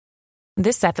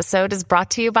This episode is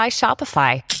brought to you by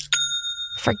Shopify.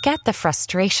 Forget the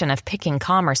frustration of picking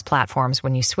commerce platforms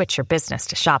when you switch your business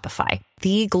to Shopify,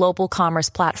 the global commerce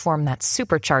platform that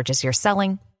supercharges your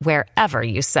selling wherever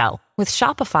you sell. With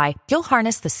Shopify, you'll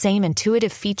harness the same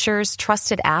intuitive features,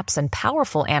 trusted apps, and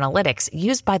powerful analytics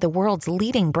used by the world's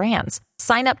leading brands.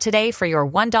 Sign up today for your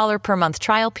 $1 per month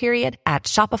trial period at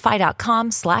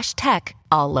shopify.com/tech,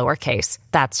 all lowercase.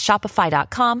 That's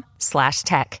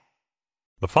shopify.com/tech.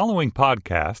 The following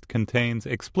podcast contains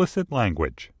explicit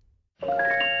language.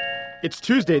 It's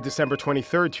Tuesday, December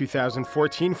 23rd,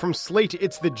 2014. From Slate,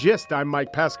 it's The Gist. I'm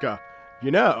Mike Pesca.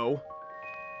 You know,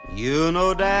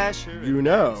 Dasher.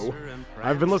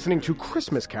 I've been listening to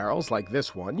Christmas carols like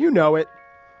this one. You know it.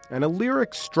 And a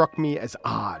lyric struck me as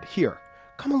odd. Here,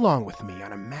 come along with me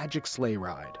on a magic sleigh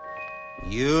ride.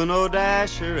 You know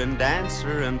Dasher and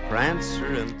Dancer and Prancer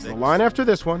and The line after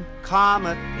this one.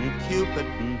 Comet and Cupid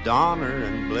and Donner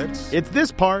and Blitz. It's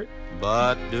this part.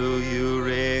 But do you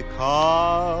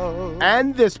recall?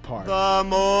 And this part. The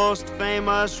most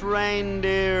famous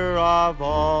reindeer of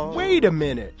all. Wait a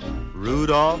minute.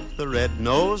 Rudolph the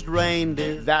red-nosed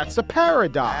reindeer. That's a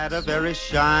paradox. Had a very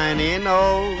shiny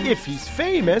nose. If he's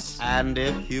famous. And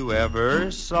if you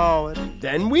ever saw it,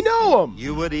 then we know him.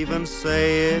 You would even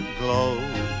say it glowed.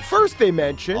 First they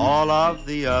mention all of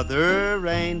the other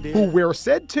reindeer, who we're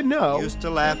said to know, used to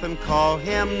laugh and call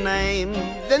him names.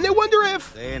 Then they wonder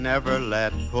if they never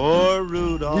let poor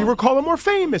Rudolph, we recall a more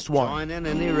famous one, join in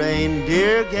any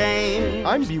reindeer game.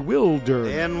 I'm bewildered.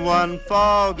 Then one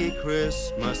foggy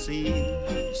Christmas Eve,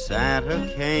 Santa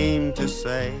came to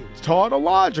say, it's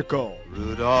tautological.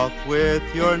 Rudolph, with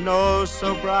your nose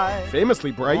so bright,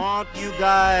 famously bright, won't you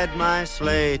guide my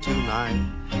sleigh tonight?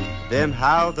 Then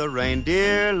how the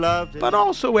reindeer loved it, but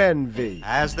also envy,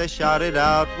 as they shouted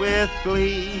out with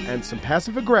glee, and some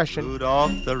passive aggression.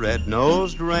 Rudolph the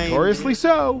red-nosed reindeer, notoriously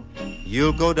so,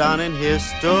 you'll go down in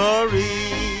history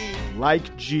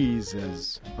like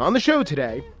Jesus. On the show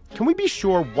today, can we be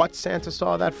sure what Santa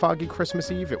saw that foggy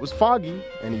Christmas Eve? It was foggy,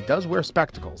 and he does wear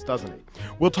spectacles, doesn't he?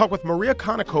 We'll talk with Maria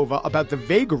Konnikova about the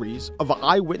vagaries of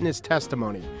eyewitness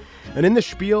testimony. And in the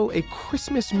spiel, a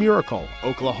Christmas miracle.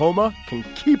 Oklahoma can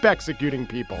keep executing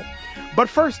people. But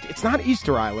first, it's not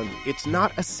Easter Island, it's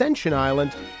not Ascension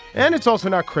Island, and it's also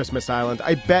not Christmas Island.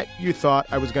 I bet you thought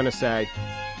I was going to say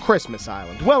Christmas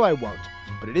Island. Well, I won't.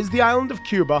 But it is the island of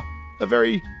Cuba, a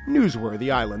very newsworthy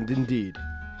island indeed.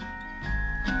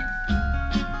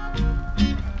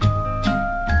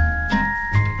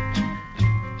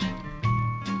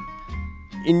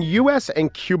 In U.S.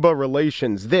 and Cuba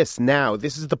relations, this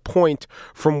is the point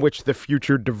from which the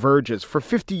future diverges. For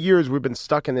 50 years, we've been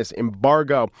stuck in this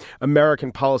embargo.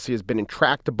 American policy has been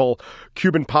intractable.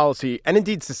 Cuban policy, and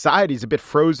indeed society, is a bit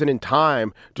frozen in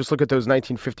time. Just look at those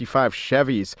 1955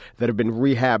 Chevys that have been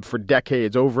rehabbed for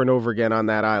decades over and over again on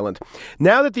that island.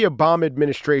 Now that the Obama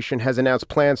administration has announced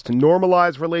plans to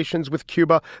normalize relations with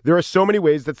Cuba, there are so many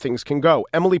ways that things can go.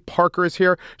 Emily Parker is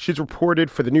here. She's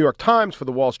reported for the New York Times, for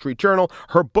the Wall Street Journal.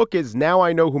 Her book is Now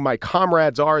I Know Who My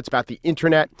Comrades Are. It's about the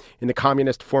internet in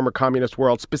the former communist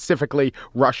world, specifically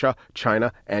Russia,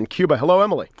 China, and Cuba. Hello,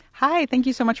 Emily. Hi, thank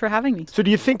you so much for having me. So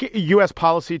do you think U.S.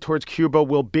 policy towards Cuba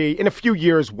will be, in a few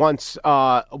years, once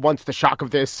the shock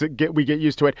of this, we get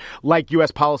used to it, like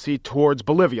U.S. policy towards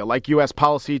Bolivia, like U.S.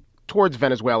 policy towards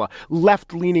Venezuela,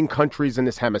 left-leaning countries in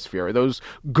this hemisphere? Are those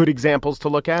good examples to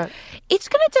look at? It's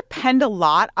going to depend a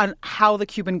lot on how the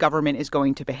Cuban government is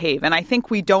going to behave. And I think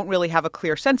we don't really have a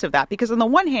clear sense of that because on the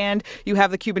one hand, you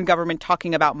have the Cuban government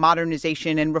talking about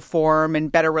modernization and reform and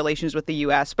better relations with the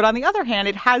U.S. But on the other hand,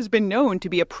 it has been known to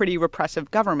be a pretty repressive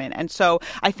government. And so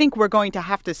I think we're going to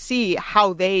have to see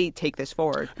how they take this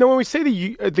forward. Now, when we say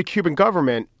the Cuban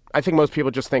government, I think most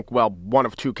people just think, well, one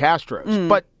of two Castros.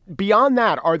 But beyond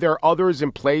that, are there others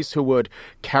in place who would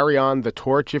carry on the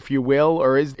torch, if you will,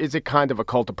 or is it kind of a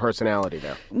cult of personality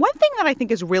there? One thing that I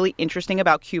think is really interesting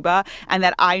about Cuba and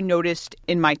that I noticed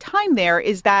in my time there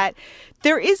is that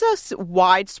there is a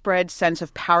widespread sense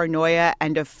of paranoia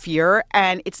and of fear,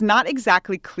 and it's not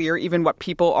exactly clear even what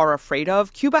people are afraid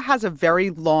of. Cuba has a very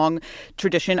long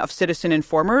tradition of citizen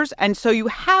informers, and so you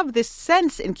have this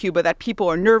sense in Cuba that people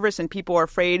are nervous and people are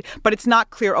afraid, but it's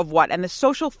not clear of what. And the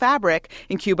social fabric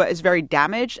in Cuba is very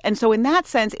damaged, and so in that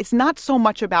sense, it's not so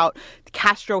much about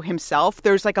Castro himself.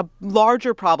 There's like a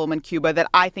larger problem in Cuba that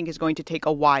I think is going to take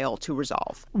a while to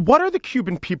resolve. What are the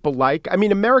Cuban people like? I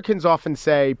mean, Americans often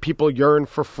say people yearn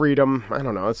for freedom. I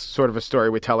don't know. It's sort of a story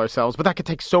we tell ourselves, but that could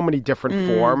take so many different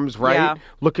forms, right? Yeah.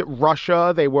 Look at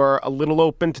Russia. They were a little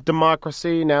open to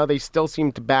democracy. Now they still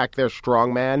seem to back their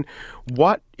strongman.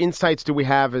 What insights do we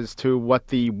have as to what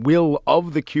the will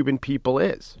of the Cuban people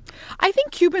is? I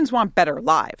think Cubans want better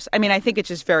lives. I mean, I think it's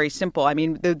just very simple. I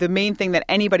mean, the main thing that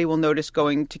anybody will notice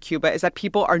going to Cuba is that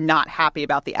people are not happy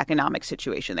about the economic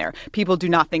situation there. People do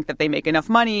not think that they make enough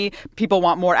money. People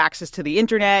want more access to the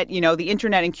internet. You know, the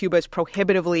internet in Cuba is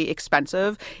prohibitively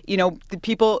expensive. You know, the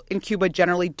people in Cuba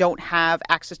generally don't have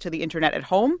access to the internet at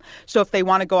home. So if they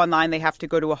want to go online, they have to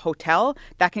go to a hotel.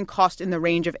 That can cost in the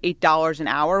range of $8 an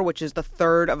hour, which is the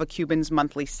third of a Cuban's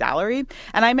monthly salary.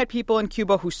 And I met people in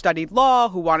Cuba who studied law,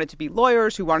 who wanted to be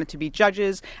lawyers, who wanted to be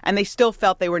judges, and they still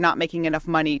felt they were not making enough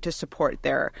money to support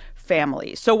their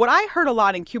family. So what I heard a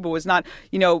lot in Cuba was not,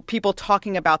 you know, people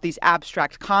talking about these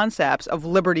abstract concepts of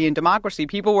liberty and democracy.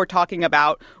 People were talking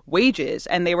about wages,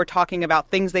 and they were talking about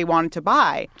things they wanted to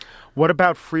buy. What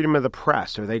about freedom of the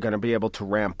press? Are they going to be able to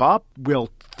ramp up? Will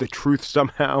the truth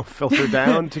somehow filter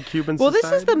down to Cuban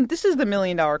society? Well, this is the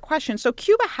million-dollar question. So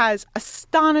Cuba has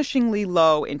astonishingly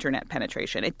low internet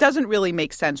penetration. It doesn't really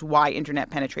make sense why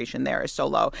internet penetration there is so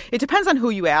low. It depends on who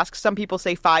you ask. Some people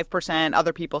say 5%,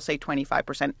 other people say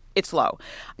 25%. It's low.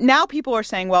 Now people are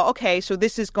saying, well, okay, so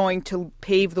this is going to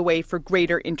pave the way for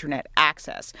greater internet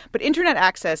access. But internet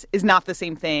access is not the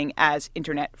same thing as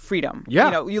internet freedom. Yeah.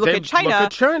 You know, you look at China.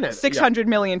 600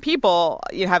 million people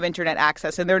have internet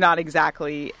access, and they're not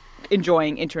exactly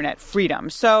enjoying internet freedom.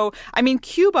 So, I mean,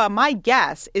 Cuba, my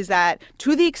guess is that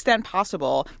to the extent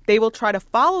possible, they will try to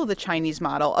follow the Chinese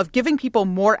model of giving people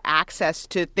more access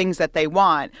to things that they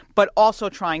want, but also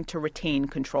trying to retain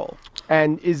control.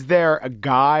 And is there a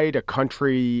guide, a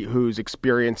country whose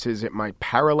experiences it might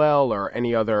parallel, or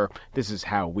any other? This is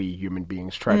how we human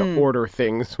beings try to order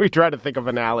things. We try to think of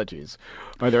analogies.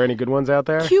 Are there any good ones out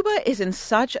there? Cuba is in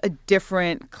such a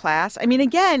different class. I mean,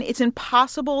 again, it's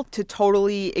impossible to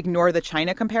totally ignore the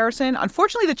China comparison.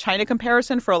 Unfortunately, the China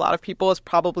comparison for a lot of people is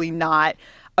probably not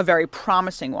a very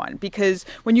promising one, because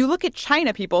when you look at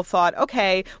China, people thought,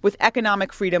 okay, with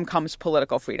economic freedom comes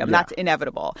political freedom. Yeah. That's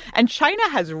inevitable. And China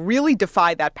has really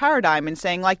defied that paradigm in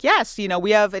saying, like, yes, you know,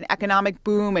 we have an economic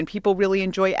boom and people really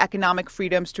enjoy economic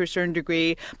freedoms to a certain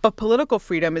degree, but political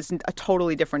freedom is a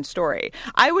totally different story.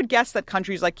 I would guess that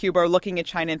countries like Cuba are looking at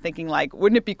China and thinking, like,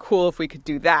 wouldn't it be cool if we could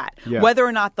do that? Yeah. Whether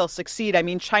or not they'll succeed, I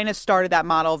mean, China started that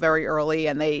model very early,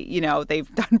 and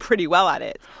they've done pretty well at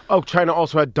it. Oh, China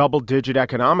also had double-digit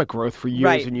economic growth for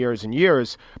years and years and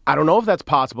years. I don't know if that's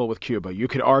possible with Cuba. You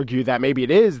could argue that maybe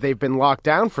it is. They've been locked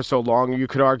down for so long. You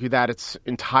could argue that it's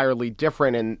entirely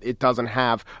different and it doesn't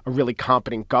have a really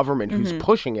competent government who's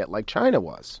pushing it like China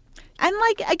was. And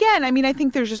again, I mean, I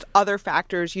think there's just other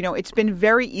factors. You know, it's been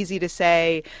very easy to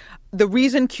say the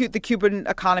reason the Cuban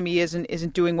economy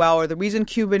isn't doing well, or the reason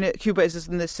Cuba is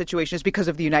in this situation, is because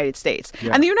of the United States.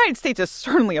 Yeah. And the United States is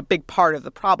certainly a big part of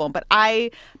the problem, but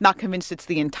I'm not convinced it's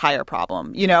the entire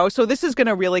problem. You know, so this is going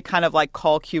to really kind of like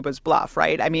call Cuba's bluff,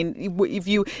 right? I mean,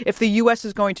 if the U.S.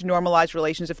 is going to normalize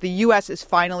relations, if the U.S. is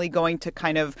finally going to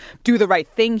kind of do the right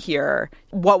thing here,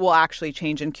 what will actually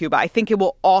change in Cuba? I think it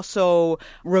will also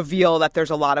reveal that there's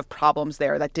a lot of problems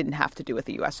there that didn't have to do with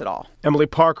the U.S. at all. Emily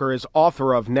Parker is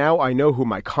author of Now I Know Who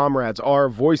My Comrades Are,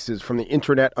 Voices from the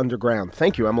Internet Underground.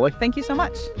 Thank you, Emily. Thank you so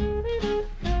much.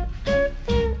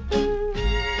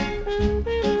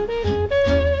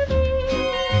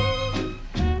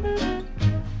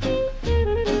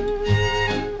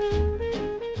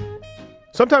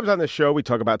 Sometimes on this show, we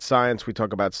talk about science, we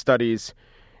talk about studies.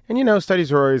 And, you know,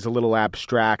 studies are always a little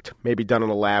abstract, maybe done in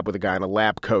a lab with a guy in a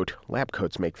lab coat. Lab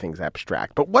coats make things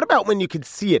abstract. But what about when you can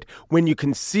see it, when you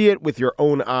can see it with your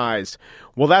own eyes?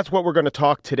 Well, that's what we're going to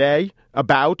talk today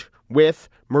about with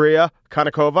Maria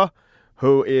Konnikova,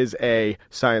 who is a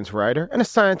science writer and a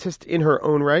scientist in her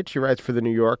own right. She writes for The New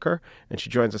Yorker, and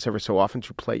she joins us every so often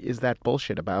to play Is That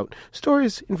Bullshit, about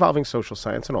stories involving social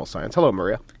science and all science. Hello,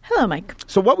 Maria. Hello, Mike.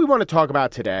 So what we want to talk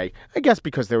about today, I guess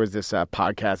because there was this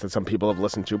podcast that some people have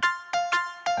listened to,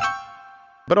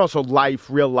 but also life,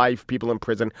 real life, people in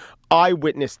prison,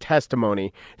 eyewitness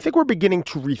testimony. I think we're beginning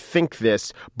to rethink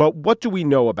this, but what do we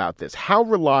know about this? How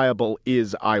reliable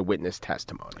is eyewitness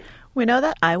testimony? We know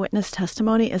that eyewitness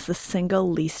testimony is the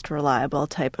single least reliable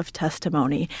type of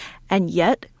testimony, and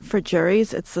yet for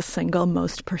juries, it's the single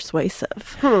most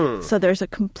persuasive. So there's a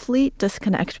complete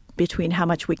disconnect between how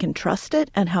much we can trust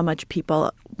it and how much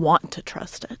people want to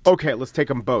trust it. Okay, let's take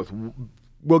them both.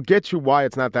 We'll get to why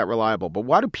it's not that reliable, but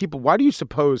why do you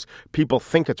suppose people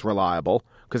think it's reliable?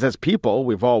 Because as people,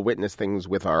 we've all witnessed things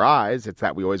with our eyes. It's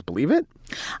that we always believe it?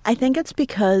 I think it's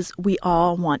because we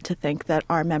all want to think that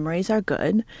our memories are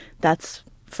good. That's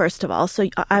first of all. So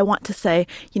I want to say,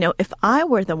 if I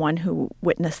were the one who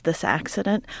witnessed this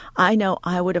accident, I know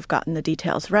I would have gotten the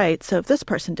details right. So if this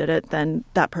person did it, then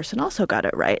that person also got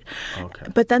it right. Okay.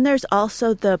 But then there's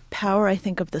also the power, I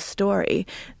think, of the story,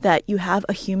 that you have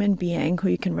a human being who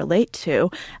you can relate to,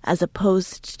 as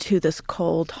opposed to this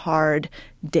cold, hard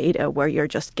data where you're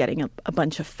just getting a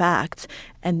bunch of facts.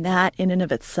 And that in and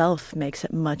of itself makes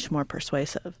it much more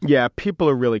persuasive. Yeah, people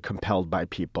are really compelled by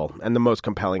people. And the most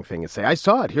compelling thing is say, I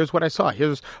saw it. Here's what I saw.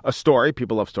 Here's a story.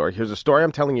 People love story. Here's a story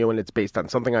I'm telling you, and it's based on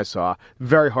something I saw.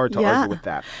 Very hard to argue with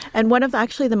that. And one of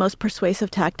actually the most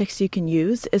persuasive tactics you can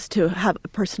use is to have a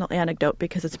personal anecdote,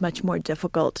 because it's much more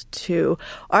difficult to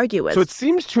argue with. So it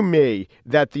seems to me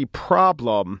that the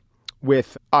problem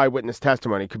with eyewitness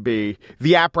testimony could be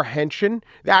the apprehension,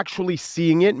 actually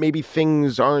seeing it. Maybe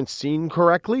things aren't seen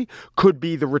correctly. Could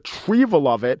be the retrieval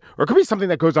of it, or it could be something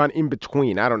that goes on in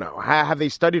between. I don't know. Have they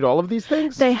studied all of these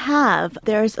things? They have.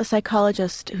 There's a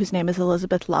psychologist whose name is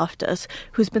Elizabeth Loftus,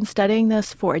 who's been studying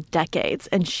this for decades,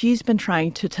 and she's been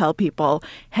trying to tell people,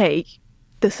 hey,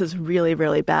 this is really,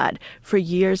 really bad for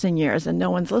years and years, and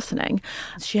no one's listening.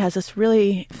 She has this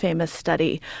really famous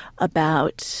study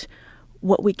about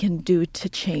what we can do to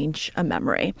change a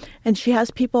memory. And she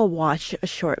has people watch a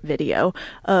short video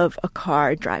of a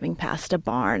car driving past a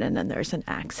barn, and then there's an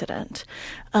accident.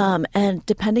 And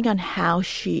depending on how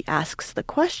she asks the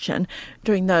question,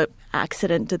 during the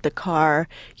accident, did the car,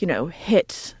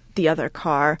 hit the other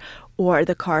car, or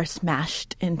the car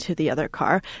smashed into the other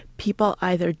car, people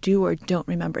either do or don't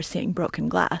remember seeing broken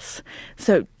glass.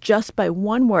 So just by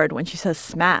one word, when she says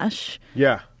smash,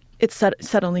 it's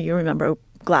suddenly you remember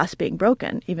glass being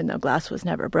broken, even though glass was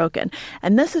never broken.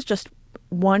 And this is just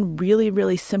one really,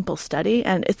 really simple study.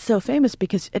 And it's so famous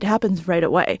because it happens right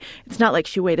away. It's not like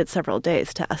she waited several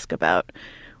days to ask about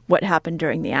what happened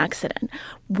during the accident.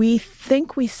 We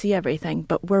think we see everything,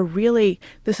 but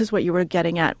this is what you were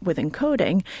getting at with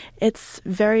encoding. It's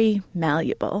very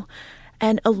malleable.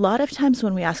 And a lot of times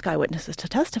when we ask eyewitnesses to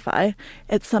testify,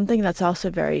 it's something that's also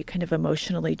very kind of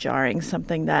emotionally jarring,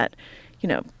 something that,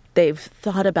 they've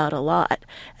thought about a lot.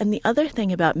 And the other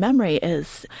thing about memory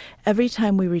is every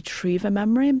time we retrieve a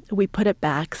memory, we put it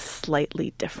back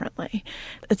slightly differently.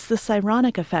 It's this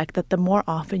ironic effect that the more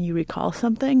often you recall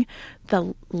something,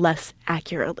 the less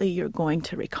accurately you're going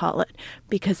to recall it,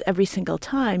 because every single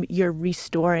time you're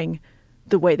restoring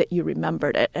the way that you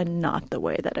remembered it and not the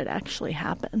way that it actually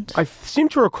happened. I seem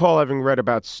to recall having read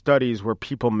about studies where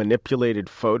people manipulated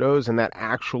photos and that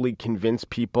actually convinced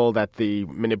people that the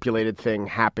manipulated thing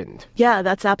happened. Yeah,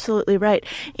 that's absolutely right.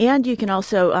 And you can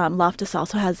also, Loftus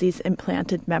also has these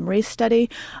implanted memory study.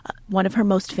 One of her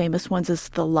most famous ones is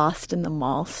the Lost in the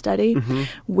Mall study,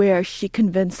 where she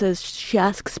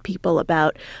asks people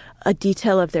about a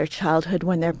detail of their childhood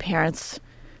when their parents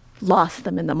lost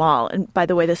them in the mall. And by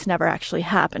the way, this never actually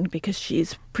happened because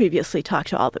she's previously talked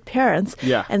to all the parents.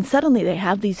 Yeah. And suddenly they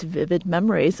have these vivid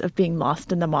memories of being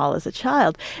lost in the mall as a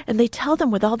child. And they tell them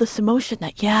with all this emotion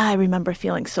that, I remember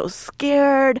feeling so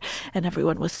scared and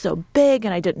everyone was so big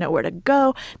and I didn't know where to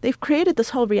go. They've created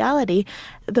this whole reality.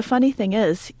 The funny thing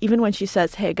is, even when she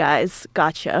says, hey guys,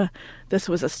 gotcha, this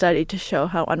was a study to show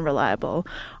how unreliable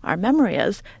our memory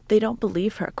is, they don't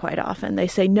believe her quite often. They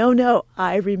say, no,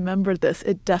 I remember this.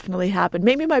 It definitely happened.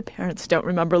 Maybe my parents don't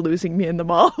remember losing me in the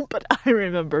mall, but I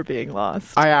remember being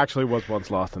lost. I actually was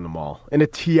once lost in the mall, in a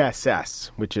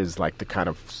TSS, which is like the kind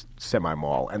of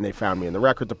semi-mall, and they found me in the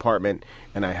record department,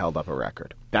 and I held up a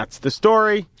record. That's the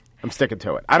story. I'm sticking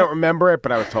to it. I don't remember it,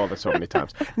 but I was told it so many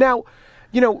times. Now,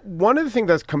 one of the things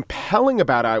that's compelling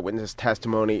about eyewitness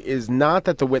testimony is not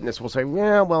that the witness will say,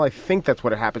 I think that's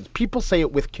what happens. People say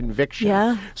it with conviction.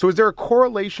 Yeah. So is there a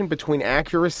correlation between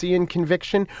accuracy and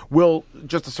conviction? Will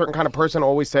just a certain kind of person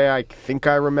always say, I think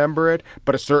I remember it,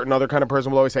 but a certain other kind of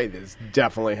person will always say, this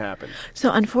definitely happened?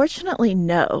 So unfortunately,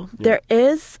 no. Yeah. There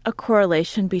is a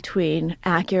correlation between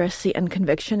accuracy and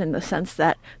conviction in the sense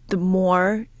that the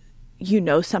more you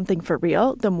know something for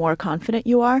real, the more confident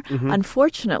you are.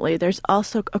 Unfortunately, there's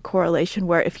also a correlation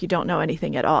where if you don't know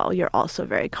anything at all, you're also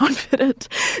very confident.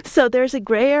 So there's a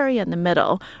gray area in the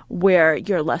middle where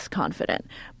you're less confident.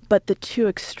 But the two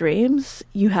extremes,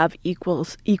 you have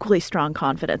equally strong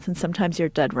confidence, and sometimes you're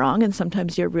dead wrong, and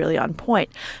sometimes you're really on point.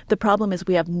 The problem is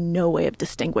we have no way of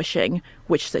distinguishing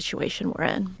which situation we're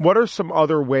in. What are some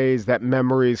other ways that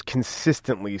memories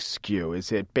consistently skew?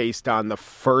 Is it based on the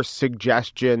first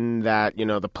suggestion that,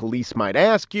 the police might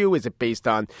ask you? Is it based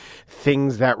on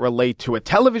things that relate to a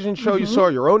television show you saw,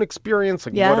 your own experience?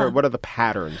 What are the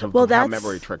patterns of how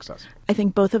memory tricks us? I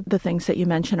think both of the things that you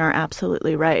mentioned are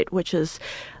absolutely right, which is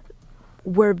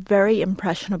we're very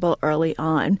impressionable early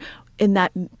on in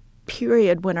that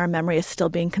period when our memory is still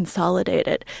being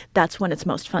consolidated, that's when it's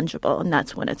most fungible and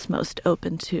that's when it's most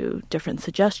open to different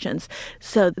suggestions.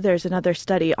 So there's another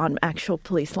study on actual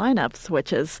police lineups,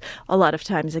 which is a lot of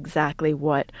times exactly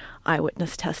what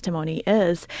eyewitness testimony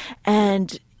is.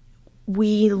 And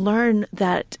we learn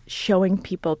that showing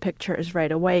people pictures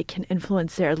right away can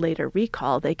influence their later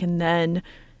recall. They can then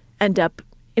end up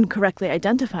incorrectly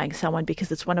identifying someone because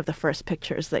it's one of the first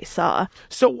pictures they saw.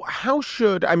 So how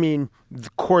should, the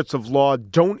courts of law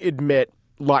don't admit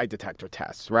lie detector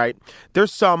tests, right?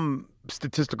 There's some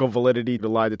statistical validity to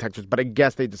lie detectors, but I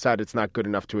guess they decide it's not good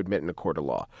enough to admit in a court of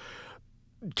law.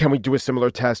 Can we do a similar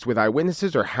test with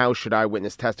eyewitnesses, or how should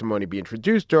eyewitness testimony be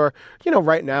introduced? Or,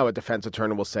 right now a defense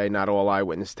attorney will say not all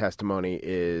eyewitness testimony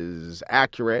is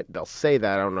accurate. They'll say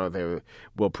that. I don't know if they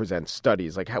will present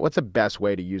studies. What's the best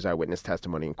way to use eyewitness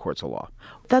testimony in courts of law?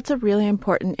 That's a really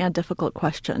important and difficult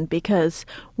question, because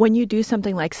when you do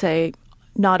something like say,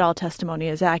 not all testimony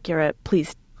is accurate,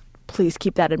 please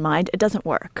keep that in mind. It doesn't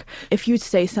work. If you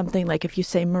say something like, if you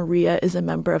say Maria is a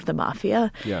member of the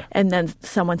mafia, and then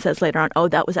someone says later on, oh,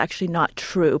 that was actually not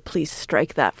true, please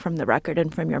strike that from the record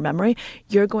and from your memory,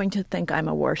 you're going to think I'm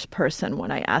a worse person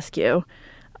when I ask you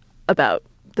about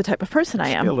the type of person I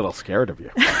am. I'm a little scared of you.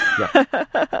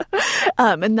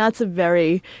 And that's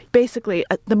basically,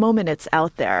 at the moment it's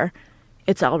out there,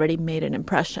 it's already made an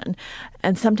impression.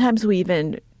 And sometimes we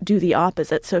even do the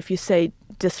opposite. So if you say,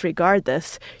 disregard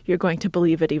this, you're going to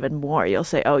believe it even more. You'll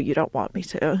say, oh, you don't want me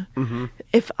to. Mm-hmm.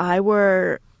 If I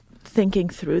were thinking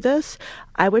through this,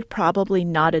 I would probably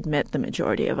not admit the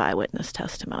majority of eyewitness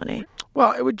testimony.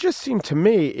 Well, it would just seem to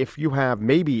me, if you have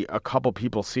maybe a couple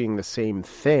people seeing the same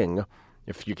thing,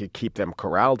 if you could keep them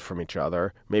corralled from each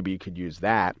other, maybe you could use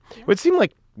that. It would seem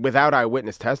like without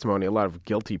eyewitness testimony, a lot of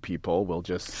guilty people will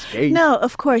just skate. No,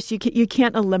 of course, you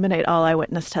can't eliminate all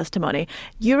eyewitness testimony.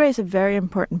 You raise a very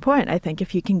important point. I think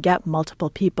if you can get multiple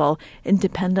people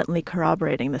independently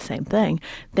corroborating the same thing,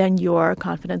 then your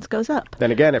confidence goes up.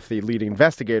 Then again, if the lead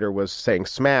investigator was saying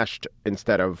smashed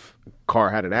instead of car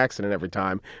had an accident every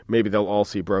time, maybe they'll all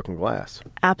see broken glass.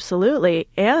 Absolutely.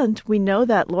 And we know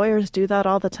that lawyers do that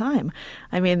all the time.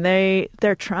 I mean,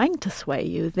 they're trying to sway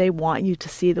you. They want you to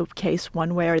see the case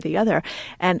one way or the other.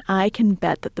 And I can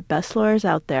bet that the best lawyers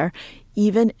out there,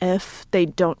 even if they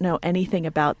don't know anything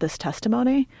about this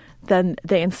testimony, then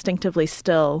they instinctively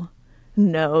still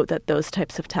know that those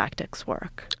types of tactics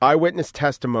work. Eyewitness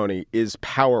testimony is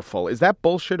powerful. Is that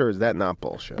bullshit or is that not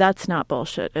bullshit? That's not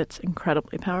bullshit. It's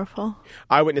incredibly powerful.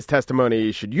 Eyewitness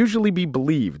testimony should usually be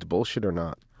believed, bullshit or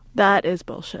not. That is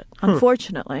bullshit.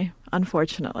 Unfortunately.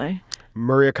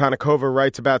 Maria Konnikova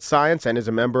writes about science and is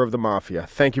a member of the mafia.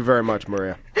 Thank you very much,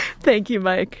 Maria. Thank you,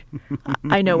 Mike.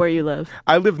 I know where you live.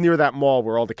 I live near that mall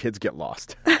where all the kids get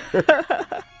lost.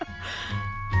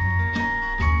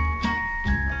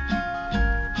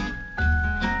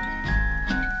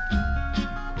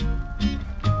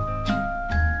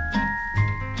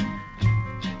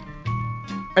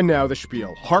 And now the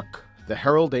spiel. Hark, the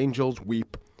herald angels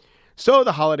weep. So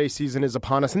the holiday season is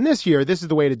upon us. And this year, this is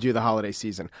the way to do the holiday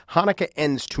season. Hanukkah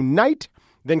ends tonight.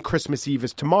 Then Christmas Eve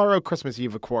is tomorrow. Christmas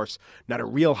Eve, of course, not a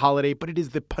real holiday, but it is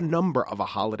the penumbra of a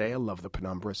holiday. I love the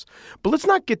penumbras. But let's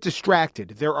not get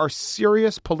distracted. There are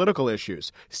serious political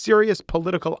issues, serious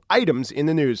political items in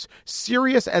the news,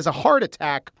 serious as a heart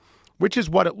attack, which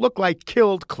is what it looked like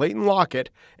killed Clayton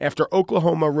Lockett after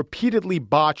Oklahoma repeatedly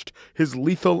botched his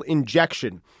lethal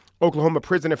injection. Oklahoma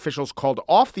prison officials called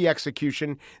off the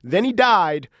execution. Then he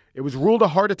died. It was ruled a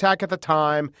heart attack at the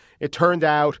time. It turned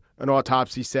out, an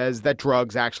autopsy says, that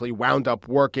drugs actually wound up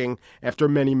working after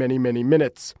many, many, many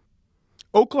minutes.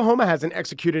 Oklahoma hasn't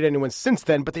executed anyone since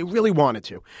then, but they really wanted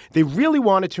to. They really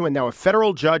wanted to, and now a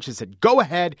federal judge has said, go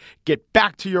ahead, get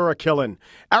back to your a-killin'.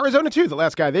 Arizona, too, the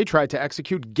last guy they tried to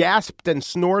execute, gasped and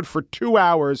snored for 2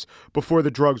 hours before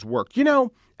the drugs worked. You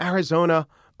know, Arizona,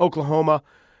 Oklahoma,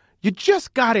 you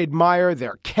just got to admire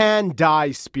their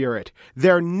can-die spirit,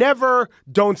 their never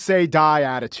don't say die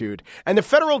attitude. And the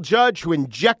federal judge who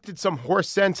injected some horse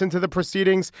sense into the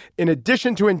proceedings, in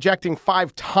addition to injecting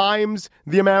 5 times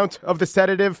the amount of the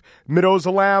sedative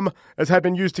midazolam as had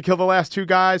been used to kill the last 2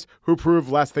 guys, who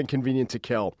proved less than convenient to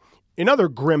kill. In other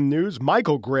grim news,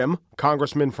 Michael Grimm,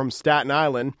 congressman from Staten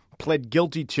Island, pled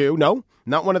guilty to, no,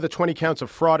 not one of the 20 counts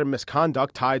of fraud and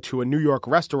misconduct tied to a New York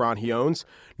restaurant he owns.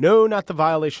 No, not the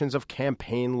violations of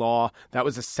campaign law. That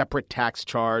was a separate tax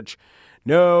charge.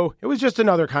 No, it was just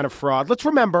another kind of fraud. Let's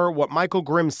remember what Michael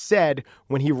Grimm said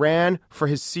when he ran for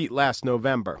his seat last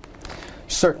November.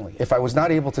 Certainly. If I was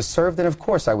not able to serve, then of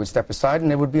course I would step aside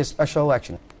and it would be a special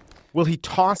election. Will he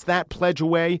toss that pledge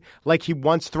away like he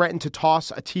once threatened to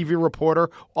toss a TV reporter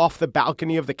off the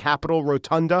balcony of the Capitol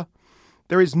Rotunda?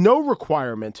 There is no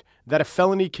requirement that a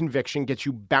felony conviction gets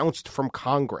you bounced from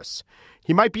Congress.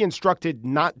 He might be instructed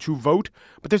not to vote,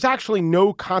 but there's actually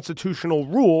no constitutional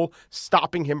rule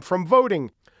stopping him from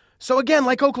voting. So again,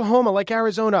 like Oklahoma, like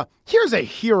Arizona, here's a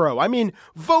hero. I mean,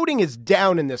 voting is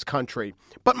down in this country.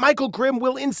 But Michael Grimm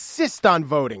will insist on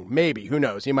voting. Maybe, who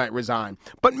knows, he might resign.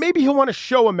 But maybe he'll want to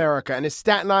show America and his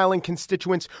Staten Island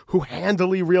constituents who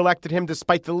handily reelected him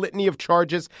despite the litany of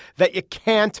charges that you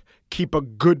can't keep a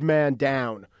good man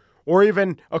down. Or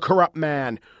even a corrupt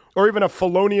man. Or even a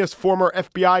felonious former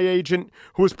FBI agent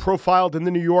who was profiled in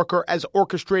The New Yorker as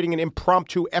orchestrating an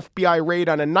impromptu FBI raid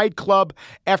on a nightclub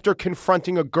after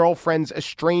confronting a girlfriend's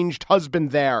estranged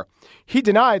husband there. He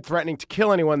denied threatening to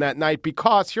kill anyone that night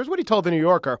because, here's what he told The New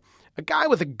Yorker, a guy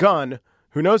with a gun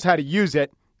who knows how to use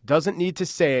it doesn't need to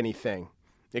say anything.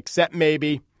 Except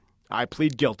maybe, I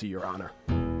plead guilty, Your Honor.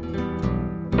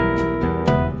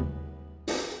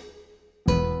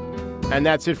 And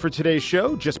that's it for today's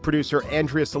show. Just producer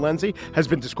Andrea Salenzi has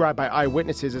been described by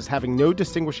eyewitnesses as having no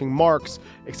distinguishing marks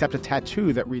except a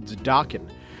tattoo that reads Dokken.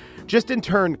 Just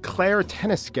intern Claire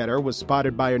Tennisgetter was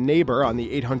spotted by a neighbor on the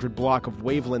 800 block of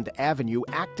Waveland Avenue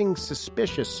acting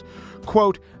suspicious.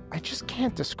 Quote, I just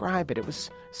can't describe it. It was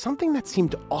something that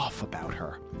seemed off about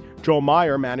her. Joel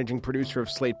Meyer, managing producer of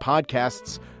Slate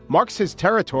Podcasts, marks his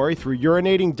territory through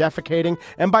urinating, defecating,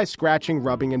 and by scratching,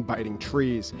 rubbing, and biting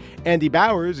trees. Andy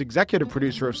Bowers, executive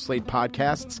producer of Slate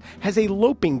Podcasts, has a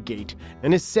loping gait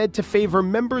and is said to favor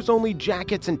members-only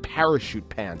jackets and parachute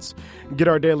pants. Get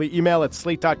our daily email at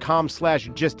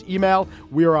slate.com/justemail.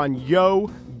 We're on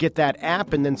Yo. Get that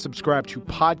app and then subscribe to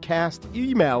podcast.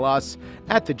 Email us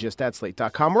at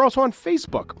thegist@slate.com. We're also on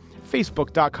Facebook,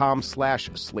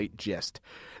 facebook.com/slategist.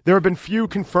 There have been few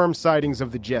confirmed sightings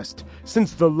of the Gist.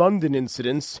 Since the London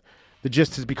incidents, the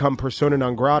Gist has become persona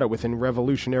non grata within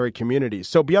revolutionary communities.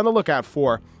 So be on the lookout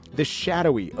for this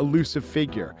shadowy, elusive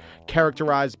figure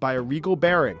characterized by a regal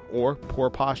bearing or poor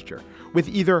posture, with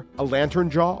either a lantern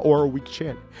jaw or a weak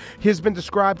chin. He has been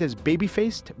described as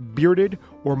baby-faced, bearded,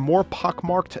 or more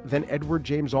pockmarked than Edward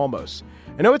James Olmos.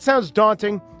 I know it sounds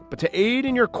daunting, but to aid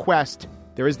in your quest,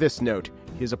 there is this note.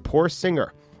 He is a poor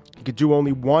singer. He could do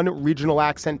only one regional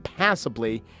accent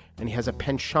passably, and he has a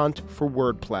penchant for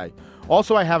wordplay.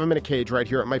 Also, I have him in a cage right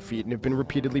here at my feet and have been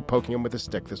repeatedly poking him with a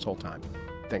stick this whole time.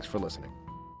 Thanks for listening.